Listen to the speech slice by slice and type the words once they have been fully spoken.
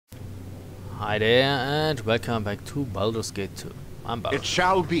Hi there, and welcome back to Baldur's Gate 2. I'm Baldur. It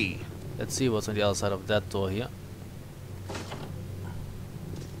shall be. Let's see what's on the other side of that door here.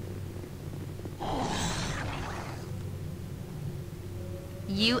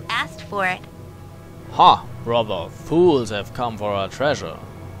 You asked for it. Ha! Brother, fools have come for our treasure.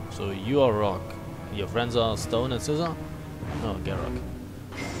 So you are rock. Your friends are stone and scissor? No, Garrock.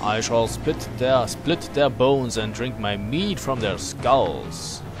 I shall split their bones and drink my meat from their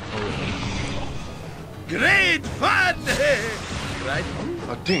skulls. Oh. Great fun! Right?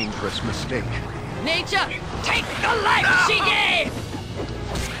 A dangerous mistake. Nature, take the life she gave!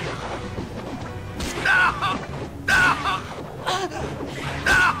 No! No!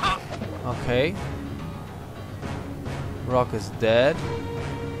 No! Okay. Rock is dead.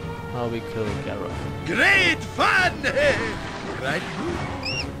 Now we kill Garrock. Great fun! Right?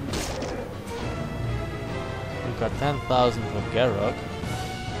 We got 10,000 for Garrock.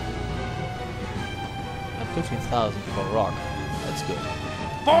 And 15,000 for Rock. That's good.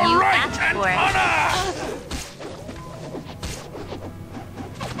 For You right asked and for it.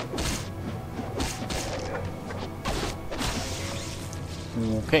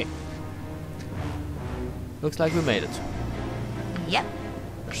 honor! Okay. Looks like we made it. Yep.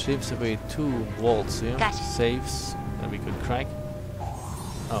 There seems to be 2 vaults here. Gotcha. Safes that we could crack.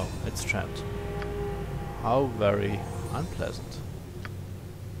 Oh, it's trapped. How very unpleasant.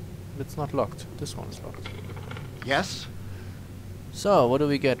 It's not locked. This one is locked. Yes? So, what do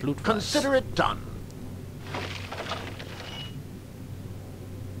we get loot-wise? Consider it done.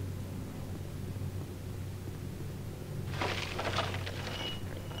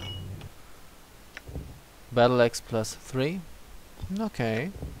 Battle Axe plus 3.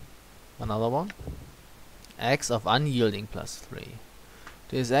 Okay. Another one. Axe of Unyielding plus 3.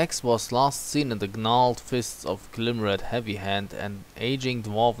 This axe was last seen in the gnarled fists of Glimmered Heavyhand, an aging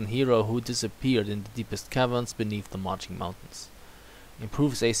dwarven hero who disappeared in the deepest caverns beneath the marching mountains.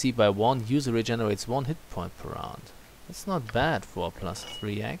 Improves AC by 1, user regenerates 1 hit point per round. That's not bad for a plus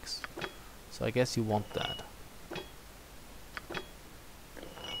 3 axe. So I guess you want that.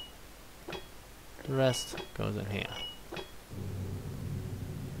 The rest goes in here.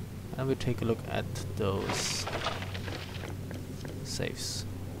 And we take a look at those safes.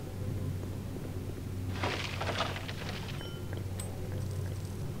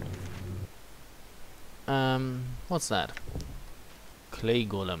 What's that? Clay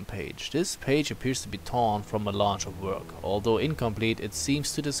Golem page. This page appears to be torn from a larger work. Although incomplete, it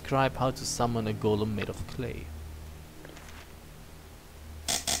seems to describe how to summon a golem made of clay.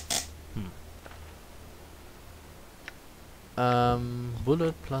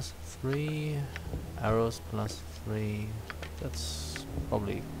 Bullet plus 3, arrows plus 3. That's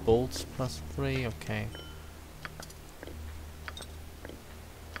probably bolts plus 3. Okay.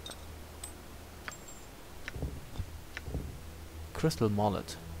 Crystal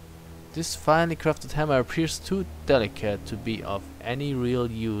mallet. This finely crafted hammer appears too delicate to be of any real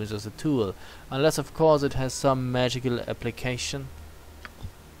use as a tool, unless of course it has some magical application.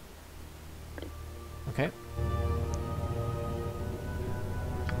 Okay.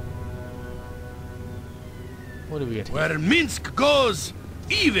 What do we get here? Where Minsk goes,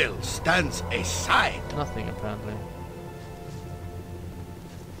 evil stands aside. Nothing apparently.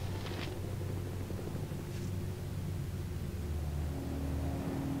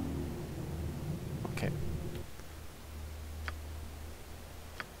 Okay.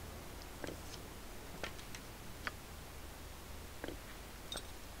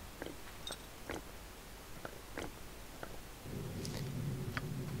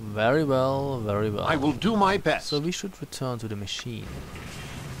 Very well, very well. I will do my best. So we should return to the machine.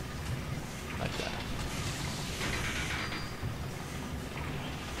 Like that.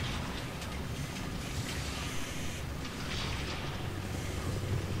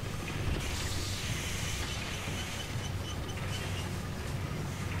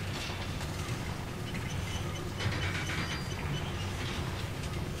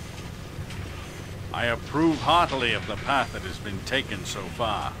 I approve heartily of the path that has been taken so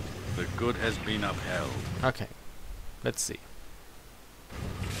far. The good has been upheld. Okay. Let's see.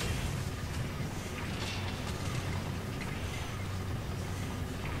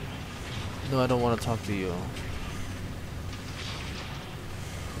 No, I don't want to talk to you.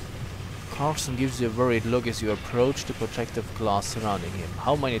 Carston gives you a worried look as you approach the protective glass surrounding him.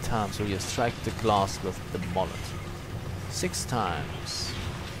 How many times will you strike the glass with the mallet? 6 times.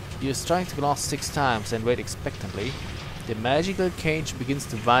 You strike the glass 6 times and wait expectantly. The magical cage begins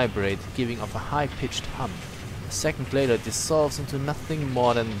to vibrate, giving off a high-pitched hum. A second later it dissolves into nothing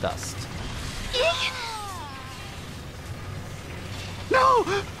more than dust. No!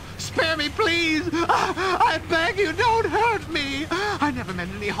 Spare me, please! I beg you, don't hurt me! I never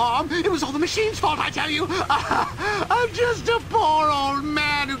meant any harm. It was all the machine's fault, I tell you! I'm just a poor old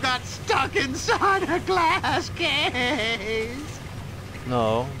man who got stuck inside a glass case!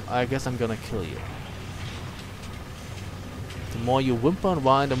 No, I guess I'm gonna kill you. The more you whimper and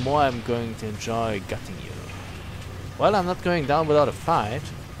whine, the more I'm going to enjoy gutting you. Well, I'm not going down without a fight.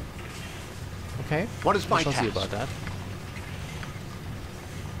 Okay, What is my I shall see task? about that.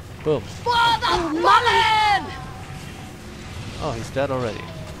 Boom. For the mullen! Oh, he's dead already.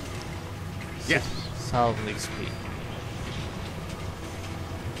 Yes. 6,000 XP.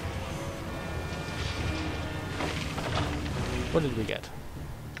 What did we get?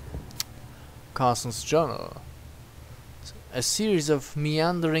 Carston's journal. A series of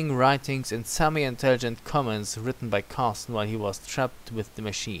meandering writings and semi-intelligent comments written by Carston while he was trapped with the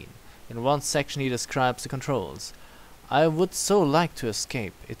machine. In one section he describes the controls. I would so like to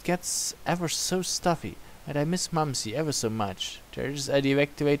escape. It gets ever so stuffy, and I miss Mumsy ever so much. There is a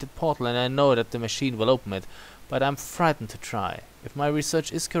deactivated portal and I know that the machine will open it, but I'm frightened to try. If my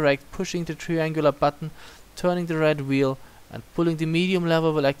research is correct, pushing the triangular button, turning the red wheel, and pulling the medium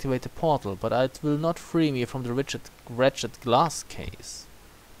lever will activate the portal, but it will not free me from the wretched glass case.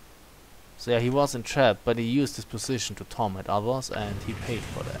 So yeah, he was entrapped, but he used his position to torment others, and he paid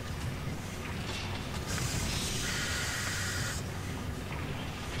for that.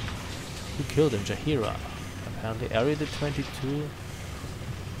 Who killed him? Jahira. Apparently Ari did 22.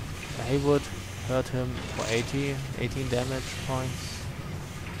 Haywood hurt him for 18 damage points.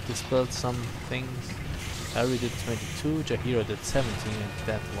 Dispelled some things. Ari did 22, Jahira did 17, and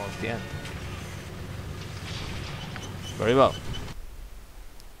that was the end. Very well.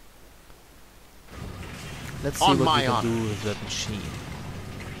 Let's see On what my we can honor. do with that machine.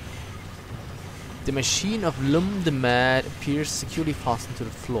 The machine of Lum the Mad appears securely fastened to the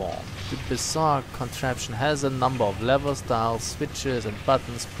floor. The bizarre contraption has a number of levers, dials, switches and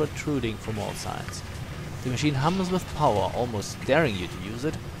buttons protruding from all sides. The machine hums with power, almost daring you to use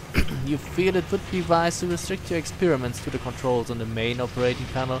it. You feel it would be wise to restrict your experiments to the controls on the main operating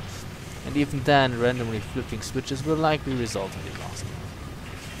panel, and even then randomly flipping switches will likely result in disaster.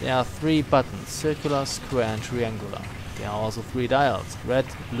 There are 3 buttons, circular, square and triangular. There are also 3 dials, red,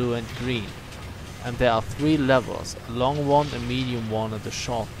 blue and green. And there are 3 levers, a long one, a medium one and a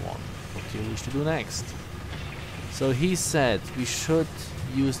short one. What do you wish to do next? So he said we should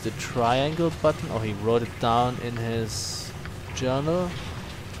use the triangle button, or he wrote it down in his journal.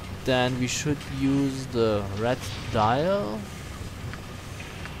 Then we should use the red dial.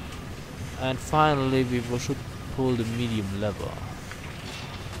 And finally we should pull the medium lever.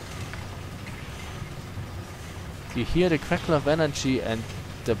 You hear the crackle of energy and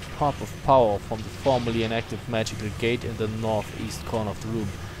the pop of power from the formerly inactive magical gate in the northeast corner of the room.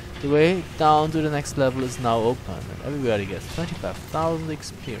 The way down to the next level is now open, and everybody gets 25,000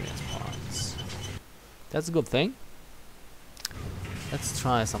 experience points. That's a good thing. Let's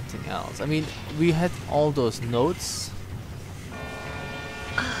try something else. I mean, we had all those notes.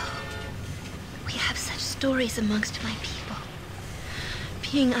 We have such stories amongst my people.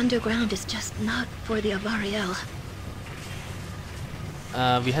 Being underground is just not for the Avariel.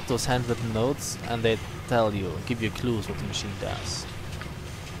 We had those handwritten notes, and they tell you, give you clues what the machine does.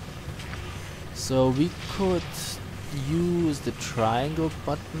 So we could use the triangle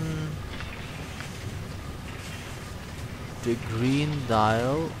button, the green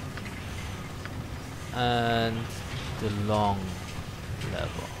dial, and the long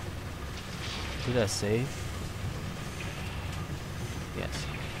lever. Did I save? Yes.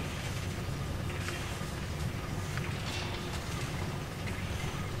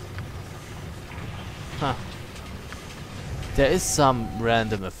 Huh. There is some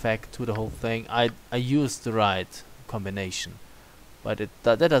random effect to the whole thing. I used the right combination, but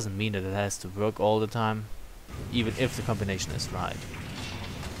that doesn't mean that it has to work all the time, even if the combination is right.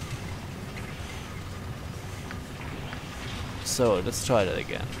 So let's try that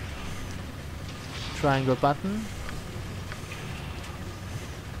again. Triangle button,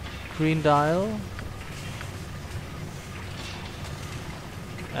 green dial,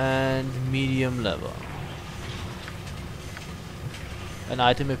 and medium lever. An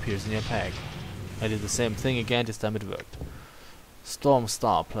item appears in your pack. I did the same thing again, this time it worked. Storm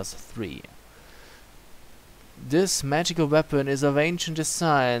Star +3. This magical weapon is of ancient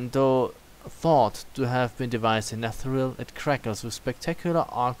design, though thought to have been devised in Netheril. It crackles with spectacular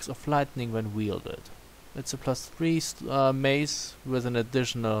arcs of lightning when wielded. It's a +3 mace with an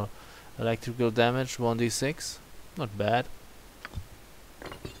additional electrical damage, 1d6. Not bad.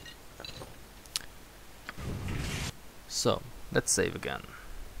 So, let's save again.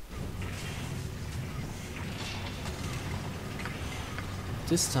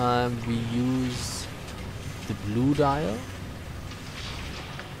 This time we use the blue dial,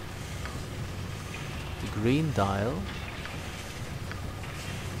 the green dial,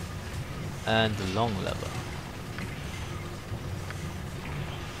 and the long lever.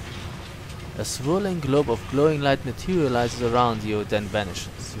 A swirling globe of glowing light materializes around you, then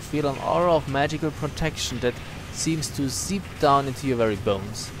vanishes. You feel an aura of magical protection that seems to seep down into your very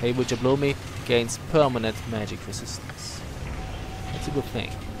bones. Hey, would you blow me? Gains permanent magic resistance. That's a good thing.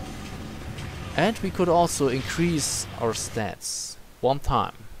 And we could also increase our stats one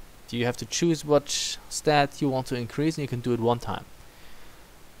time. You have to choose what stat you want to increase, and you can do it one time.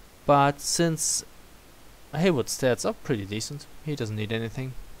 But since Haywood's stats are pretty decent, he doesn't need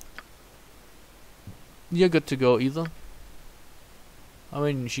anything. You're good to go either. I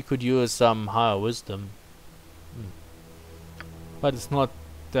mean, she could use some higher wisdom. But it's not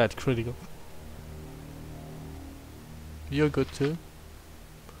that critical. You're good too.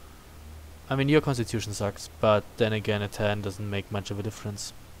 I mean, your constitution sucks, but then again a 10 doesn't make much of a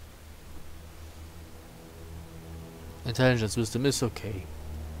difference. Intelligence wisdom is okay.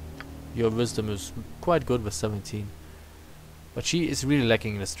 Your wisdom is quite good with 17. But she is really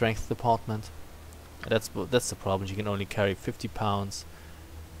lacking in the strength department. That's the problem. She can only carry 50 pounds.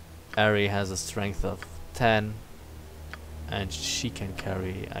 Ari has a strength of 10. And she can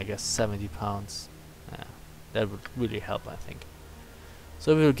carry, I guess, 70 pounds. Yeah, that would really help, I think.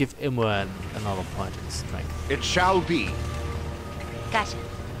 So we will give Imoen another point in strength. It shall be. Gotcha.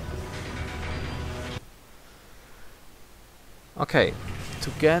 Okay, to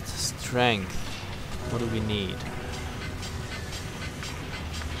get strength, what do we need?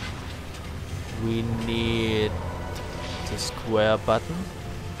 We need the square button.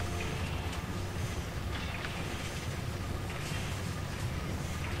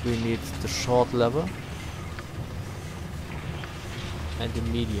 We need the short lever and the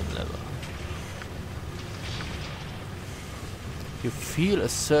medium lever. You feel a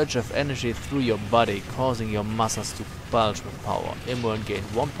surge of energy through your body, causing your muscles to bulge with power. Imoen gained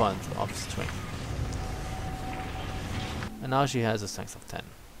 1 point of strength. And now she has a strength of 10.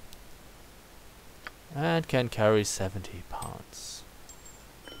 And can carry 70 pounds.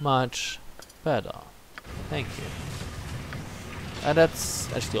 Much better. Thank you. And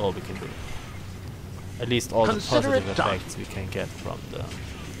that's actually all we can do. At least all the positive effects we can get from the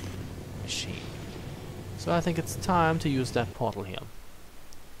machine. So I think it's time to use that portal here.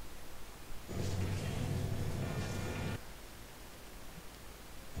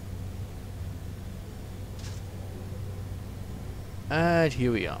 And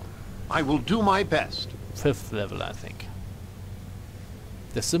here we are. I will do my best. 5th level, I think.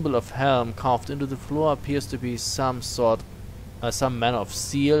 The symbol of helm carved into the floor appears to be some manner of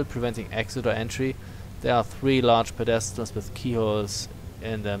seal preventing exit or entry. There are 3 large pedestals with keyholes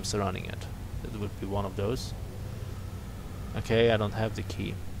in them surrounding it. It would be one of those. Okay, I don't have the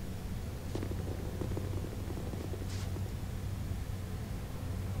key.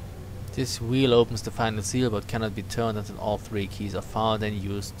 This wheel opens the final seal but cannot be turned until all 3 keys are found and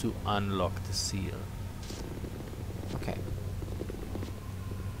used to unlock the seal. Okay.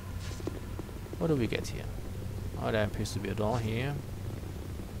 What do we get here? Oh, there appears to be a door here.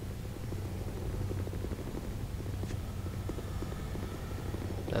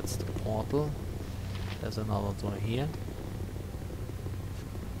 That's the portal. There's another door here.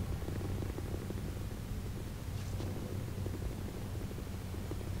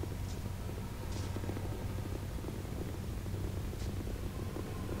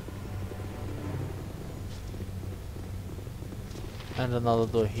 And another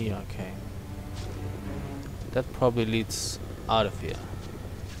door here, okay. That probably leads out of here.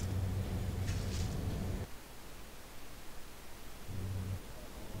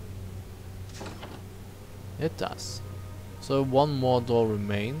 It does. So 1 more door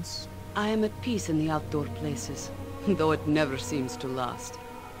remains. I am at peace in the outdoor places, though it never seems to last.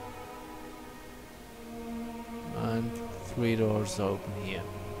 And 3 doors open here.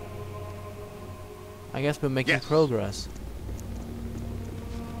 I guess we're making Yes. progress.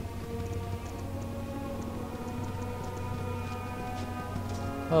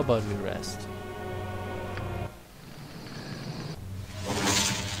 How about we rest?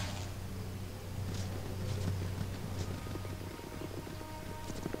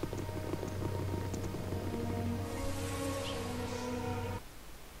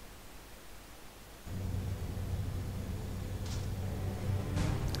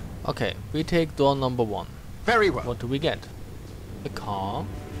 Okay, we take door number 1. Very well. What do we get? A car.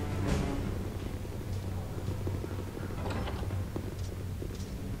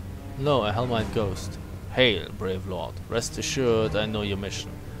 No, a Hellmite Ghost. Hail, brave lord. Rest assured I know your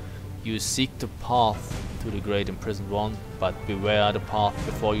mission. You seek the path to the great imprisoned one, but beware the path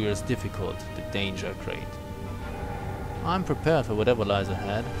before you is difficult, the danger great. I'm prepared for whatever lies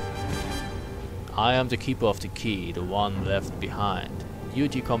ahead. I am the keeper of the key, the one left behind.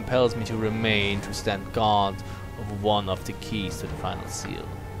 Duty compels me to remain, to stand guard of one of the keys to the final seal.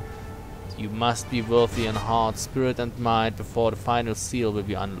 You must be worthy in heart, spirit and mind before the final seal will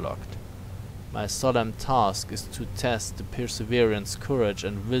be unlocked. My solemn task is to test the perseverance, courage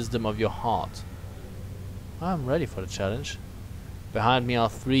and wisdom of your heart. I am ready for the challenge. Behind me are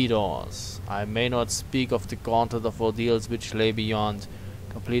 3 doors. I may not speak of the gauntlet of ordeals which lay beyond.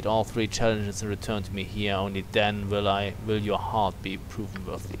 Complete all 3 challenges and return to me here. Only then will your heart be proven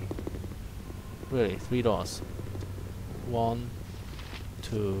worthy. Really, 3 doors. 1,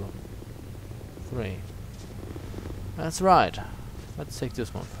 2, 3. That's right. Let's take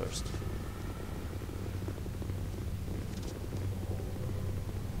this one first.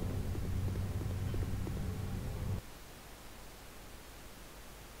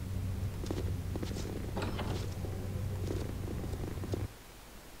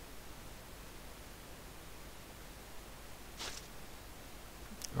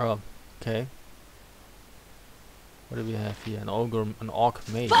 Oh, okay. What do we have here? An ogre, an orc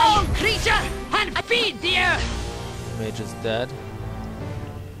mage. Fall, creature, and feed the earth! Mage is dead.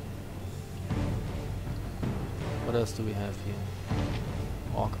 What else do we have here?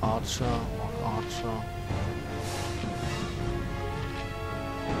 Orc archer, orc archer.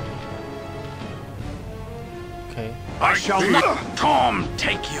 Okay. I shall not. Tom,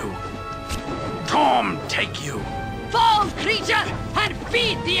 take you. Tom, take you. Fall, creature, and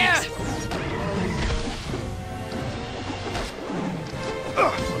feed the earth!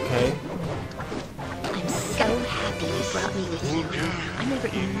 Okay. I'm so happy you brought me with you. I never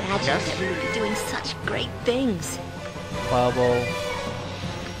imagined that we would be doing such great things. Fireball.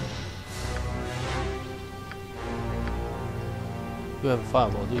 You have a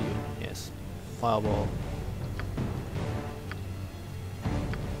fireball, do you? Yes. Fireball.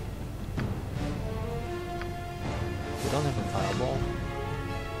 We don't have a fireball.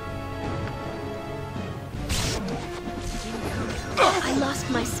 I lost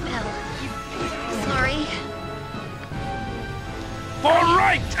my spell. Sorry. For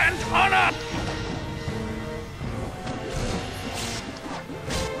right and honor!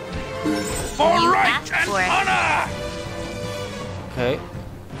 For You right asked and for it. honor! Okay.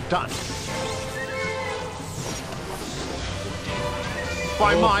 Done.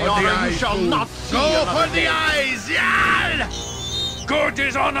 By my honor, you shall not see another day. eyes, Yal! Good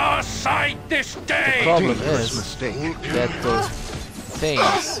is on our side this day! Problem Dangerous is mistake. that those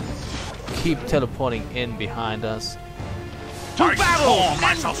things keep teleporting in behind us. To battle!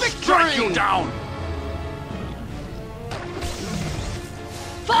 I shall strike you down!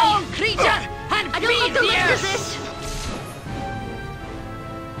 Fall, creature, and I don't feed like the the looks of earth! this.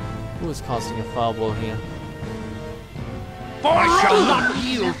 Who is casting a fireball here? For I shall right! not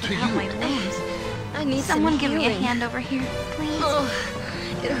yield to Out my you. limbs. I need Someone some give me a healing. hand over here, please. Oh,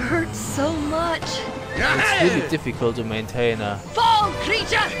 it hurts so much. It's really difficult to maintain a Fall,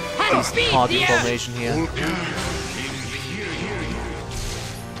 creature, and decent feed party the earth! formation here.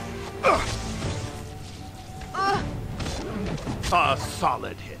 A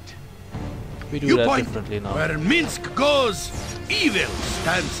solid hit. We do that differently now. Where Minsk goes, evil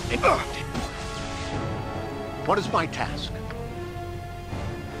stands. What is my task?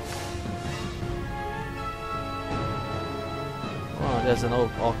 Oh, there's an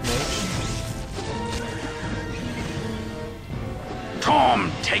old orc mage.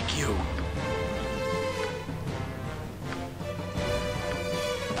 Tom, take you!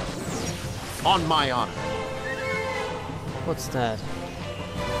 On my honor. What's that?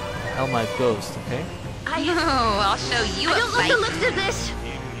 Hellmite Ghost, okay? I'll show you I a don't like fight. the looks of this.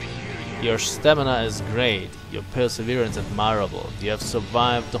 Your stamina is great, your perseverance admirable. You have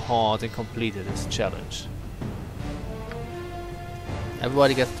survived the horde and completed this challenge.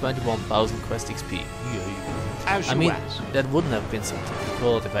 Everybody gets 21,000 quest XP. Yay. As I you mean, ask. that wouldn't have been so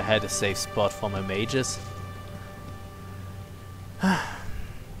difficult if I had a safe spot for my mages.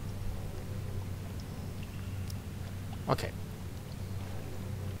 Okay.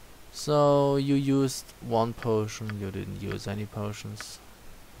 So you used 1 potion, you didn't use any potions.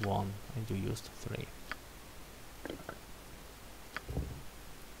 1, and you used 3.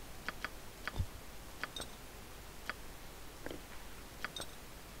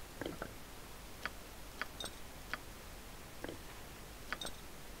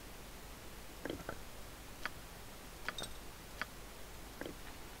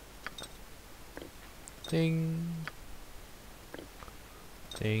 Ding.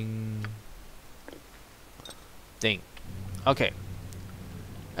 Ding. Ding. Okay.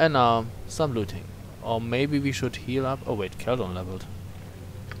 And now some looting. Or maybe we should heal up. Oh wait, Carston leveled.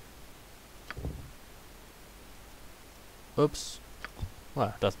 Oops.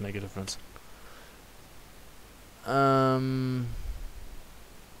 Well, doesn't make a difference.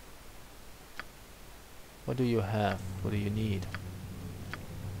 What do you have? What do you need?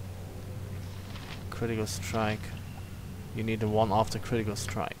 Critical strike. You need the one after critical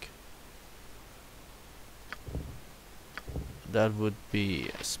strike. That would be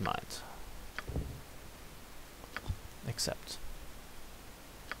a smite. Accept.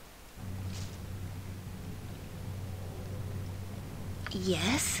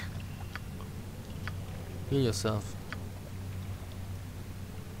 Yes? Heal yourself.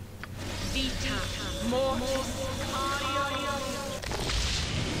 Vita mortis cardio.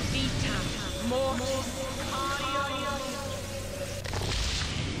 Vita mortis cardio.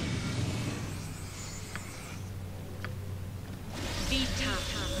 Vita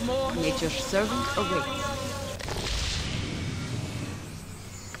mortis. Nature's servant awaits.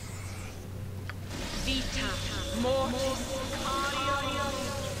 Vita mortis cardio.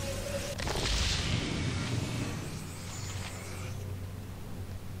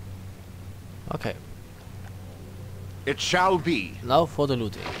 Okay. It shall be. Now for the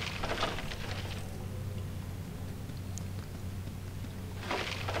looting.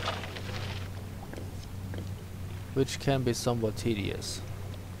 Which can be somewhat tedious.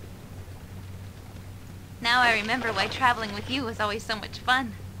 Now I remember why traveling with you was always so much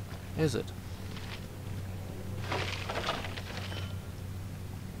fun. Is it?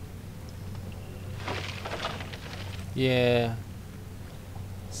 Yeah.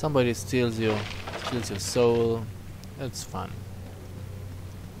 Somebody steals your soul. It's fun.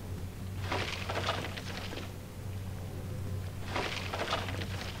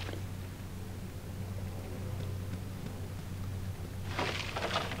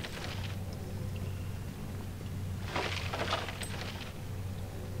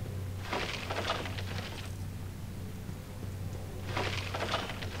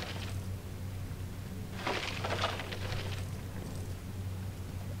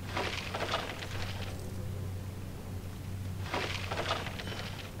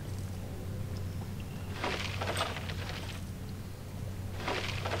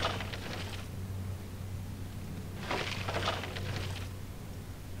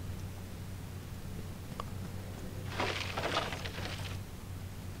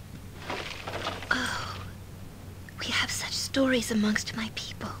 We have such stories amongst my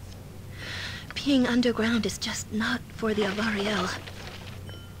people. Being underground is just not for the Avariel.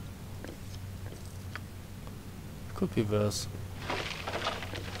 Could be worse.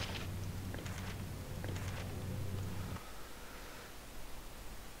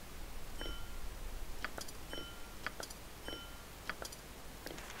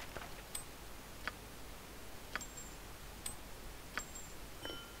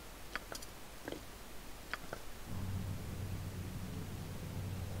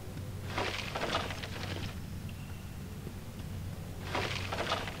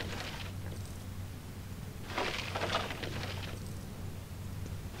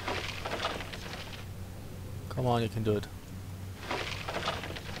 Come on, you can do it.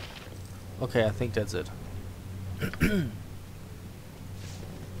 Okay, I think that's it.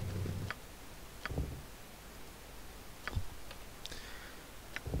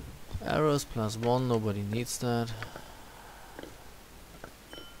 Arrows +1, nobody needs that.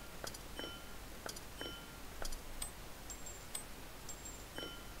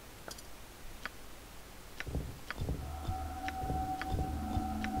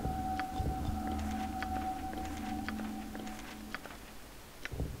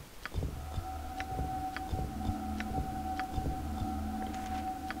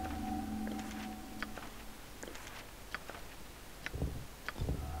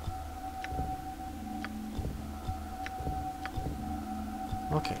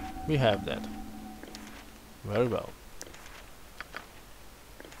 Okay, we have that. Very well.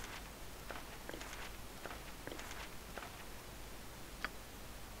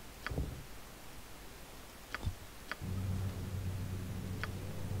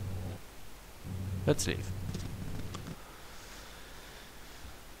 Let's leave.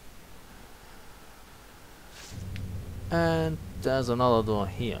 And there's another door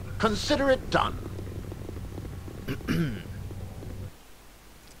here. Consider it done.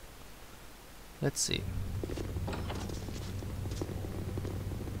 Let's see.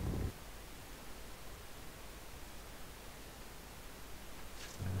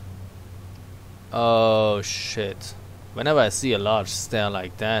 Oh shit. Whenever I see a large stair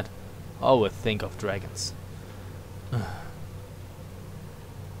like that, I always think of dragons.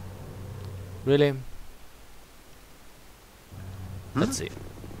 Really? Let's see.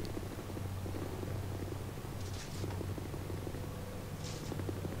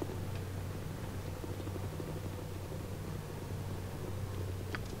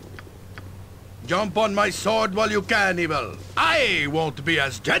 Jump on my sword while you can, Evil. I won't be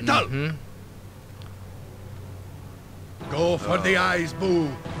as gentle. Go for the eyes, Boo.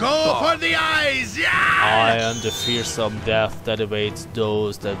 Go for the eyes, yeah! I am the fearsome death that awaits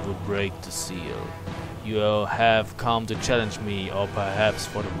those that will break the seal. You have come to challenge me, or perhaps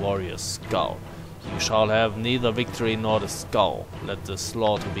for the warrior's skull. You shall have neither victory nor the skull. Let the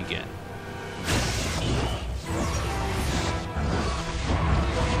slaughter begin.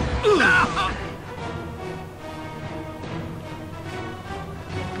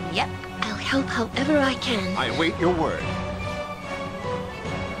 Yep. I'll help however I can. I await your word.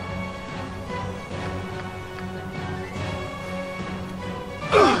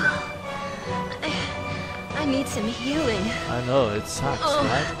 I need some healing. I know, it sucks, Oh.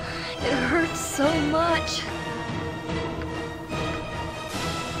 right? It hurts so much.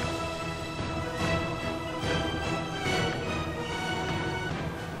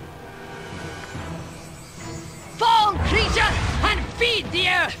 Fall, creature, and feed the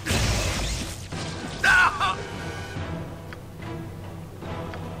earth!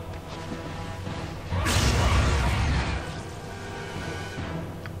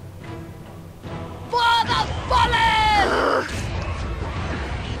 For the fallen!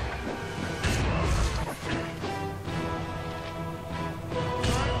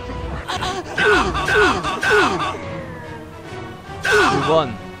 We won.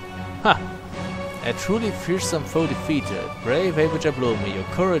 Ha! A truly fearsome foe defeated. Brave Average Bloom, your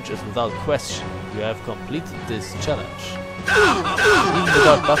courage is without question. You have completed this challenge. Even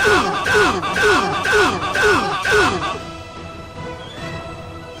without buffing.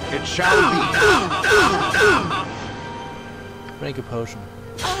 It shall be. Drink a potion.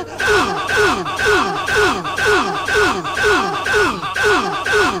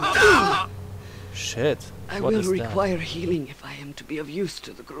 Shit. I What will is that? require healing if I am to be of use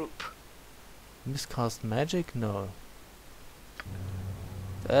to the group. Miscast magic? No.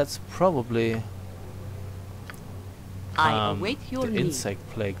 That's probably I await your the need. insect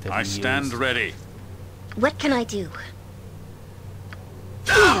plague that I he stand used. ready. What can I do?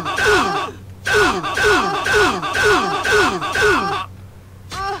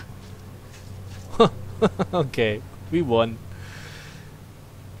 Okay, we won.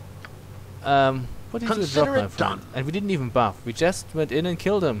 What did you drop, Consider my it friend? done. And we didn't even buff. We just went in and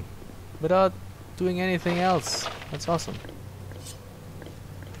killed him without doing anything else. That's awesome.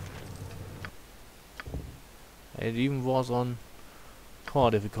 It even was on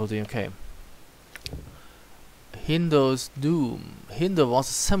core difficulty. Okay. Hindo's Doom. Hindo was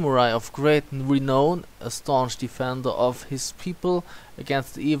a samurai of great renown, a staunch defender of his people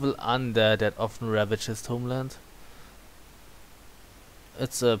against the evil undead that often ravage his homeland.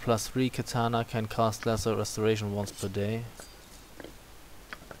 It's a +3 katana, can cast lesser restoration once per day.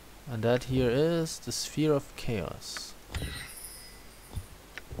 And that here is the Sphere of Chaos.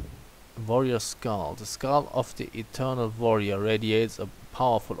 Warrior Skull. The skull of the eternal warrior radiates a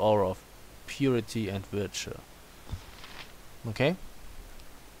powerful aura of purity and virtue. Okay.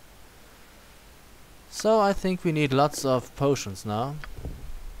 So I think we need lots of potions now.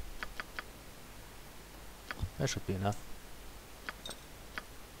 That should be enough.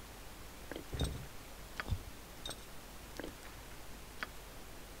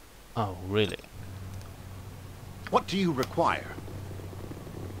 Oh, really? What do you require?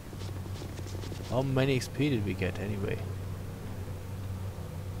 How many XP did we get anyway?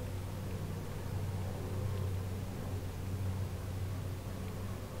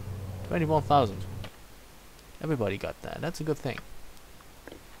 $21,000. Everybody got that. That's a good thing.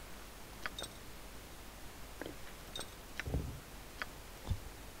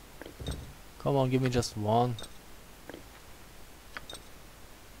 Come on, give me just one.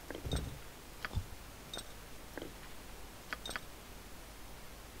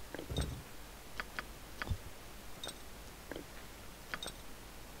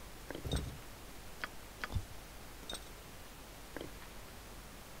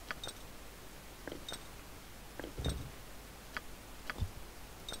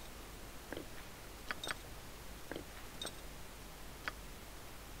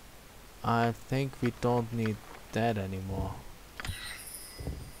 I think we don't need that anymore.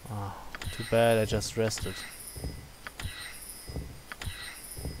 Ah, too bad I just rested.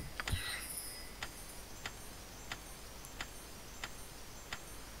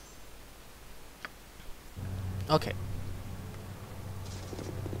 Okay.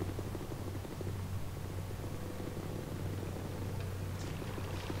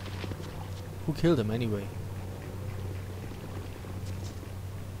 Who killed him anyway?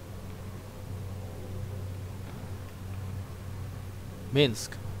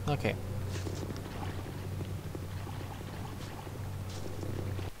 Minsk. Okay.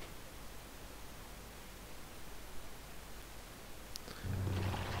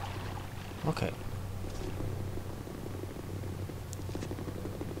 Okay.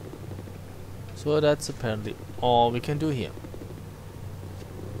 So that's apparently all we can do here.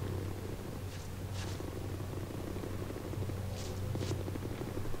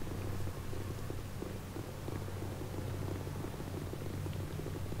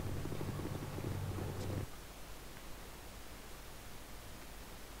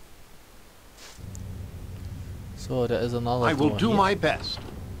 So there is another I will door do here. my best.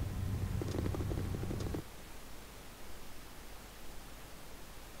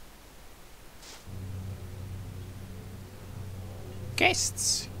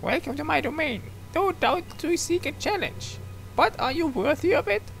 Guests, welcome to my domain. No doubt to seek a challenge. But are you worthy of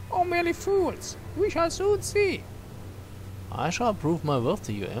it, or merely fools? We shall soon see. I shall prove my worth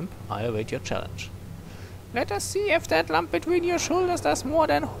to you, imp. I await your challenge. Let us see if that lump between your shoulders does more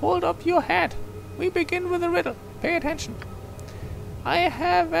than hold up your head. We begin with a riddle. Pay attention. I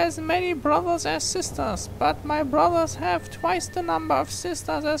have as many brothers as sisters, but my brothers have twice the number of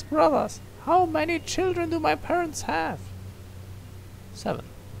sisters as brothers. How many children do my parents have? 7.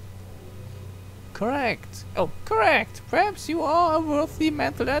 Correct. Oh, correct. Perhaps you are a worthy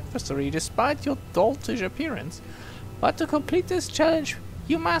mental adversary despite your doltish appearance. But to complete this challenge,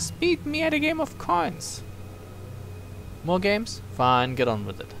 you must beat me at a game of coins. More games? Fine, get on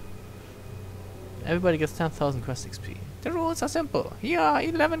with it. Everybody gets 10,000 quest XP. The rules are simple. Here are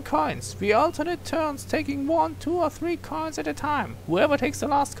 11 coins. We alternate turns, taking 1, 2 or 3 coins at a time. Whoever takes the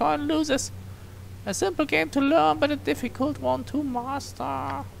last coin loses. A simple game to learn, but a difficult one to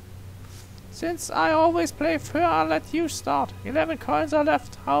master. Since I always play fair, I'll let you start. 11 coins are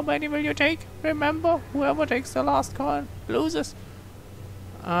left. How many will you take? Remember, whoever takes the last coin loses.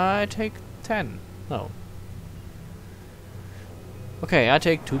 I take 10. No. Okay, I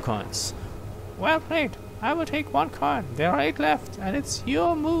take 2 coins. Well played. I will take 1 coin. There are 8 left, and it's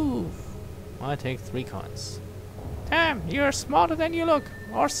your move. I take 3 coins. Damn, you're smarter than you look,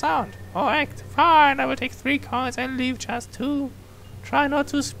 or sound, or act. Fine, I will take 3 coins and leave just 2. Try not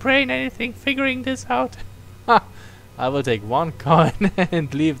to sprain anything figuring this out. Ha! I will take 1 coin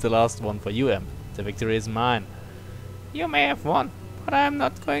and leave the last one for you, Em. The victory is mine. You may have won, but I'm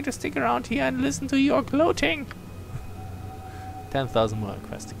not going to stick around here and listen to your gloating. 10,000 more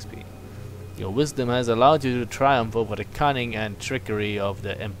quest XP. Your wisdom has allowed you to triumph over the cunning and trickery of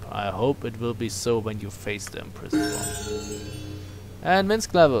the imp. I hope it will be so when you face the imprisoned one. And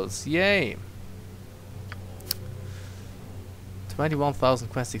Minsk levels, yay! 21,000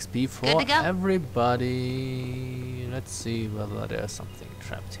 quest XP for everybody. Let's see whether there's something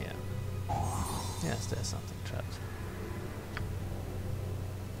trapped here. Yes, there's something trapped.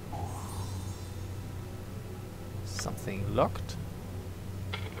 Something locked.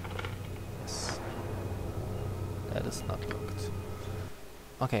 Yes. That is not locked.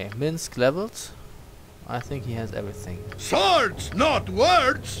 Okay, Minsk leveled. I think he has everything. Swords, not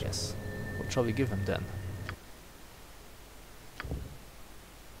words! Yes. What shall we give him then?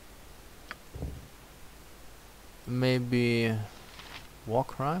 Maybe war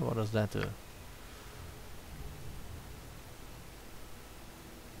cry? What does that do?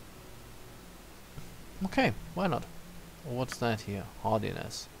 Okay, why not? What's that here?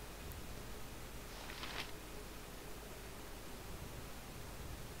 Hardiness.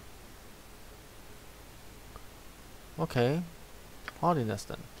 Okay, hardiness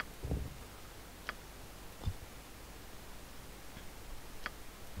then.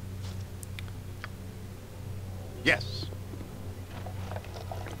 Yes.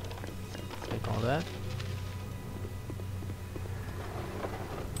 Take all that.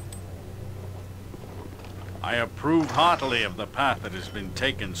 I approve heartily of the path that has been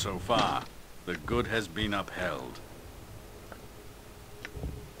taken so far. The good has been upheld.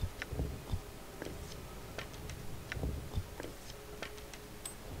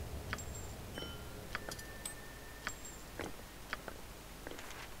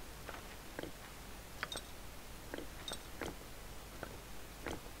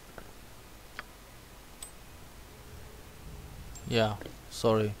 Yeah,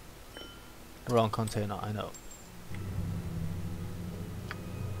 sorry. Wrong container, I know.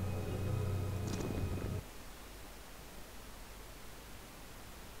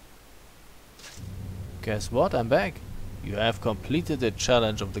 Guess what? I'm back. You have completed the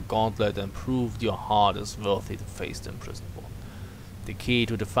challenge of the gauntlet and proved your heart is worthy to face the imprisonable. The key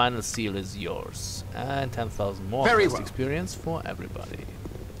to the final seal is yours, and 10,000 more Very quest well. experience for everybody.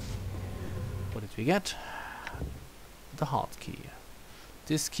 What did we get? The heart key.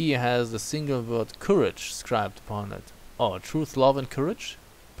 This key has the single word courage scribed upon it. Oh, truth, love and courage?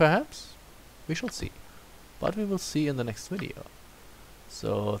 Perhaps? We shall see. But we will see in the next video.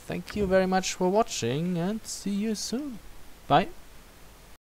 So thank you very much for watching and see you soon. Bye.